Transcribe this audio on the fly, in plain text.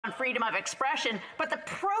on freedom of expression, but the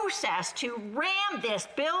process to ram this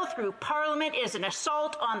bill through Parliament is an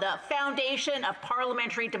assault on the foundation of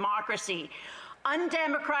parliamentary democracy.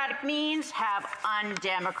 Undemocratic means have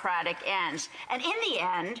undemocratic ends. And in the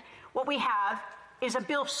end, what we have is a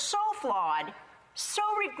bill so flawed, so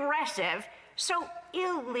regressive, so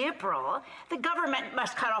illiberal, the government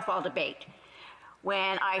must cut off all debate.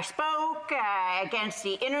 When I spoke against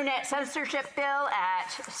the Internet Censorship Bill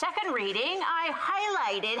at second reading, I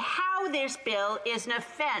highlighted how this bill is an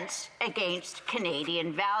offense against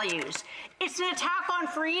Canadian values. It's an attack on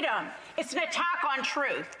freedom, it's an attack on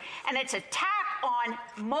truth, and it's an attack on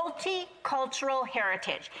multicultural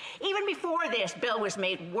heritage. Even before this bill was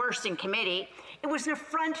made worse in committee, it was an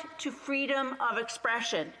affront to freedom of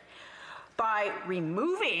expression. By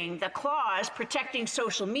removing the clause protecting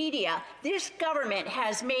social media, this government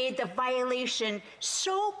has made the violation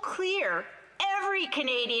so clear every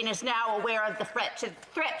Canadian is now aware of the threat to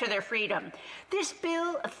their freedom. This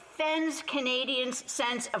bill offends Canadians'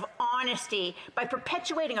 sense of honesty by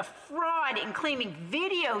perpetuating a fraud in claiming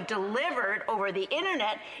video delivered over the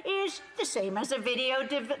internet is the same as a video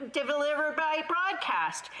delivered by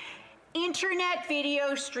broadcast. Internet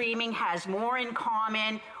video streaming has more in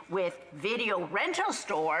common with video rental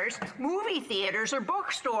stores, movie theaters, or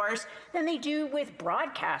bookstores than they do with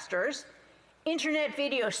broadcasters. Internet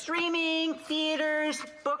video streaming, theaters,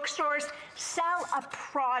 bookstores sell a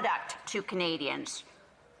product to Canadians.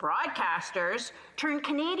 Broadcasters turn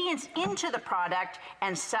Canadians into the product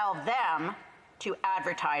and sell them to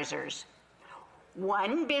advertisers.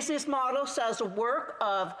 One business model sells a work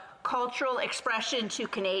of cultural expression to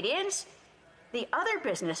Canadians. The other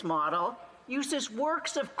business model uses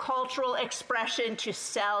works of cultural expression to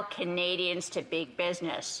sell Canadians to big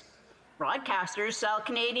business. Broadcasters sell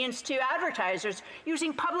Canadians to advertisers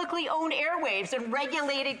using publicly owned airwaves and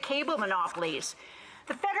regulated cable monopolies.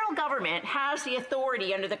 The federal government has the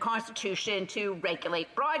authority under the Constitution to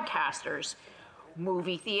regulate broadcasters.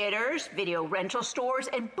 Movie theaters, video rental stores,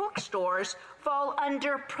 and bookstores fall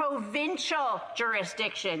under provincial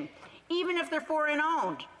jurisdiction, even if they're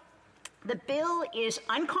foreign-owned. The bill is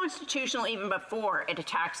unconstitutional even before it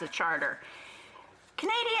attacks the Charter.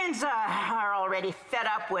 Canadians are already fed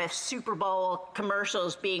up with Super Bowl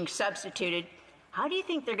commercials being substituted. How do you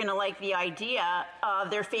think they're going to like the idea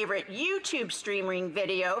of their favorite YouTube streaming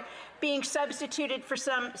video being substituted for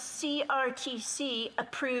some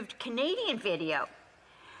CRTC-approved Canadian video?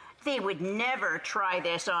 They would never try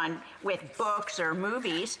this on with books or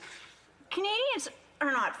movies. Canadians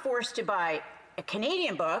are not forced to buy a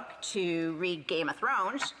Canadian book to read Game of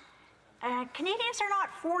Thrones. Canadians are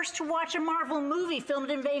not forced to watch a Marvel movie filmed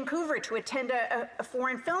in Vancouver to attend a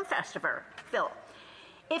foreign film festival.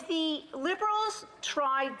 If the Liberals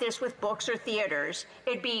tried this with books or theaters,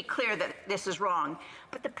 it'd be clear that this is wrong.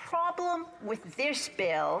 But the problem with this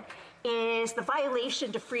bill is the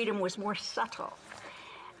violation to freedom was more subtle.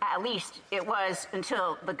 At least it was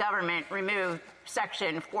until the government removed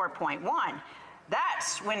Section 4.1.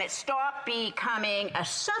 That's when it stopped becoming a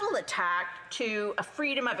subtle attack to a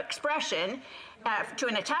freedom of expression, to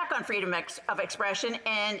an attack on freedom of expression,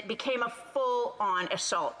 and became a full-on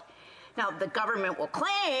assault. Now, the government will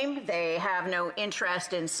claim they have no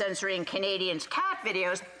interest in censoring Canadians' cat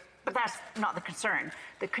videos, but that's not the concern.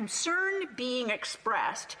 The concern being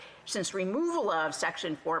expressed since removal of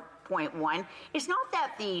Section 4.1 is not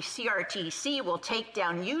that the CRTC will take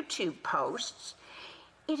down YouTube posts.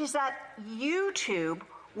 It is that YouTube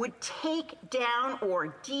would take down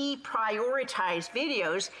or deprioritize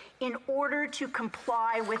videos in order to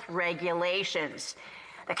comply with regulations.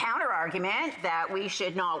 The counter-argument that we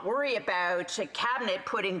should not worry about Cabinet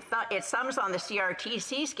putting its thumbs on the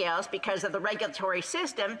CRTC scales because of the regulatory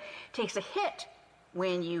system takes a hit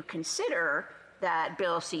when you consider that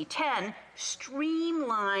Bill C-10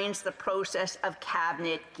 streamlines the process of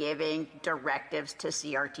Cabinet giving directives to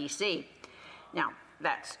CRTC. Now,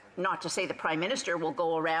 that's not to say the Prime Minister will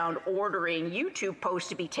go around ordering YouTube posts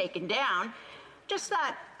to be taken down, just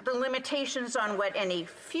that the limitations on what any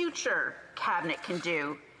future Cabinet can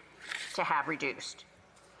do to have reduced.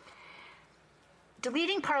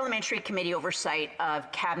 Deleting parliamentary committee oversight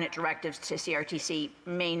of Cabinet directives to CRTC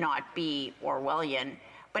may not be Orwellian,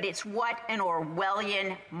 but it's what an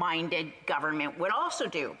Orwellian-minded government would also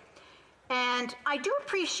do. And I do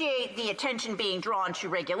appreciate the attention being drawn to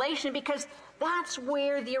regulation because that's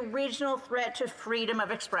where the original threat to freedom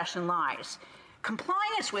of expression lies.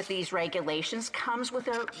 Compliance with these regulations comes with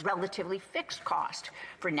a relatively fixed cost.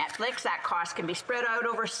 For Netflix, that cost can be spread out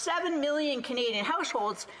over 7 million Canadian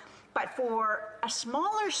households, but for a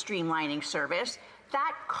smaller streamlining service,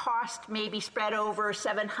 that cost may be spread over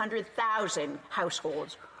 700,000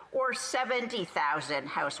 households, or 70,000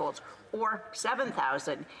 households, or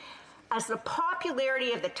 7,000. As the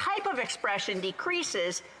popularity of the type of expression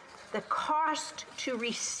decreases, the cost to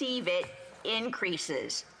receive it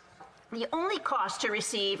increases. The only cost to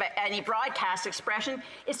receive any broadcast expression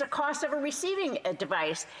is the cost of receiving a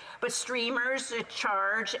device, but streamers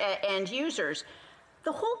charge end users.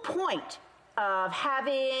 The whole point of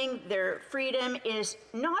having their freedom is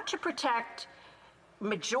not to protect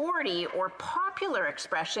majority or popular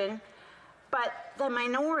expression, but the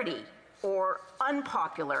minority or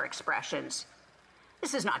unpopular expressions.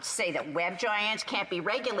 This is not to say that web giants can't be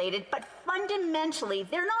regulated, but fundamentally,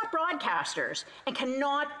 they're not broadcasters and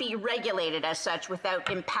cannot be regulated as such without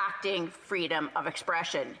impacting freedom of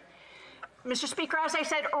expression. Mr. Speaker, as I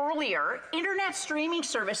said earlier, internet streaming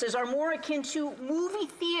services are more akin to movie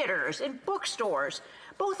theaters and bookstores,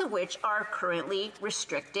 both of which are currently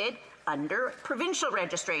restricted under provincial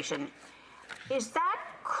registration. Is that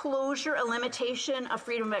closure a limitation of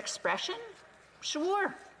freedom of expression?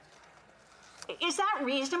 Sure. Is that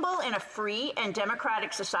reasonable in a free and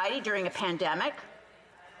democratic society during a pandemic?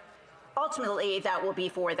 Ultimately, that will be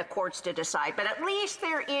for the courts to decide, but at least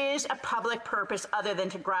there is a public purpose other than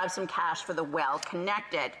to grab some cash for the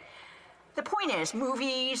well-connected. The point is,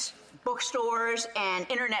 movies, bookstores, and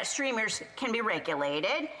internet streamers can be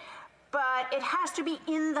regulated, but it has to be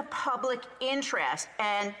in the public interest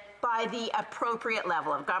and by the appropriate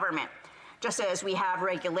level of government. Just as we have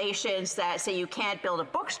regulations that say you can't build a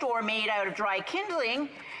bookstore made out of dry kindling,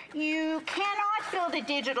 you cannot build a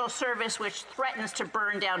digital service which threatens to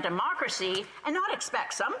burn down democracy and not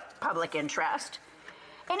expect some public interest.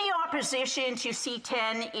 Any opposition to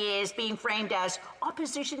C10 is being framed as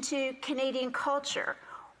opposition to Canadian culture,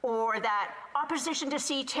 or that opposition to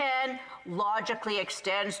C10 logically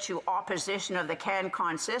extends to opposition of the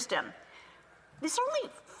CanCon system. This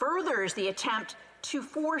only furthers the attempt to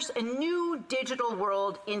force a new digital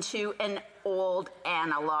world into an old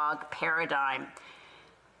analog paradigm.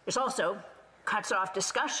 This also cuts off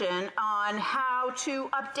discussion on how to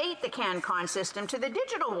update the CanCon system to the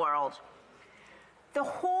digital world. The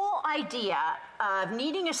whole idea of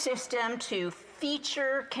needing a system to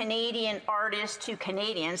feature Canadian artists to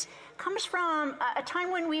Canadians comes from a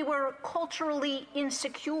time when we were culturally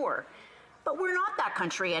insecure. But we're not that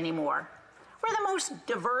country anymore. We're the most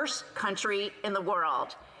diverse country in the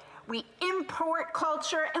world. We import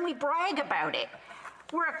culture and we brag about it.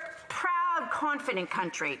 We're a proud, confident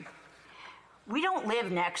country. We don't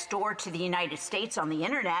live next door to the United States on the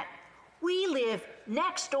internet. We live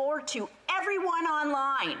next door to everyone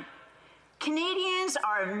online. Canadians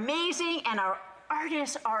are amazing and our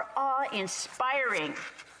artists are awe-inspiring.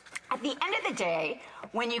 At the end of the day,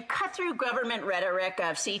 when you cut through government rhetoric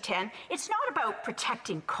of C10, it's not about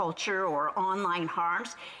protecting culture or online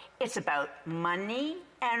harms. It's about money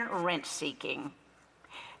and rent-seeking.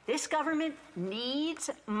 This government needs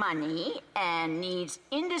money and needs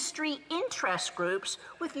industry interest groups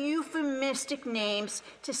with euphemistic names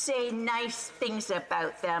to say nice things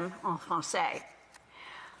about them en français.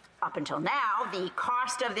 Up until now, the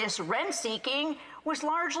cost of this rent-seeking was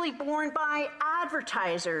largely borne by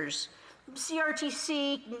advertisers,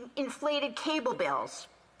 CRTC inflated cable bills.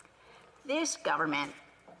 This government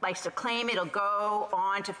likes to claim it'll go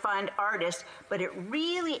on to fund artists, but it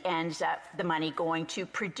really ends up the money going to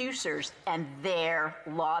producers and their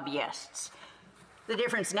lobbyists. The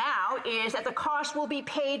difference now is that the cost will be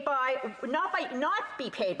paid by, not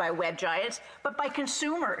be paid by web giants, but by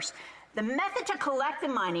consumers. The method to collect the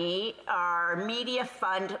money are media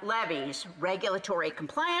fund levies, regulatory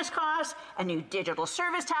compliance costs, a new digital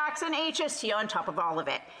service tax, and HST on top of all of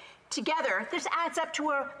it. Together, this adds up to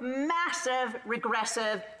a massive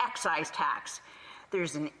regressive excise tax.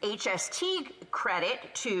 There's an HST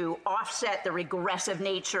credit to offset the regressive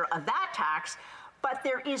nature of that tax, but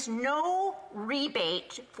there is no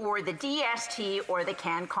rebate for the DST or the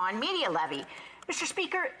CanCon media levy. Mr.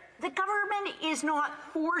 Speaker, the government is not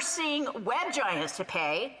forcing web giants to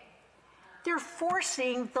pay. They're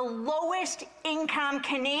forcing the lowest income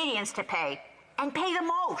Canadians to pay, and pay the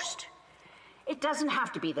most. It doesn't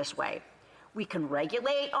have to be this way. We can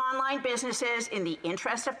regulate online businesses in the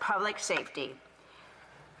interest of public safety.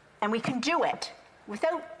 And we can do it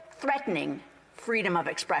without threatening freedom of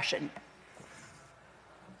expression.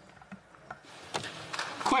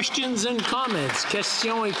 Questions and comments.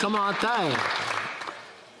 Questions et commentaires.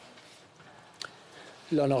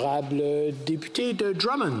 L'honorable député de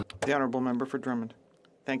Drummond. The honourable member for Drummond.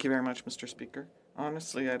 Thank you very much, Mr. Speaker.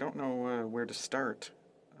 Honestly, I don't know where to start.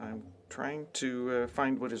 I'm trying to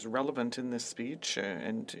find what is relevant in this speech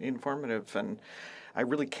and informative, and I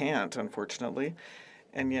really can't, unfortunately.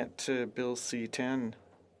 And yet, Bill C-10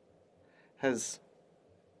 has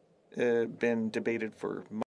been debated for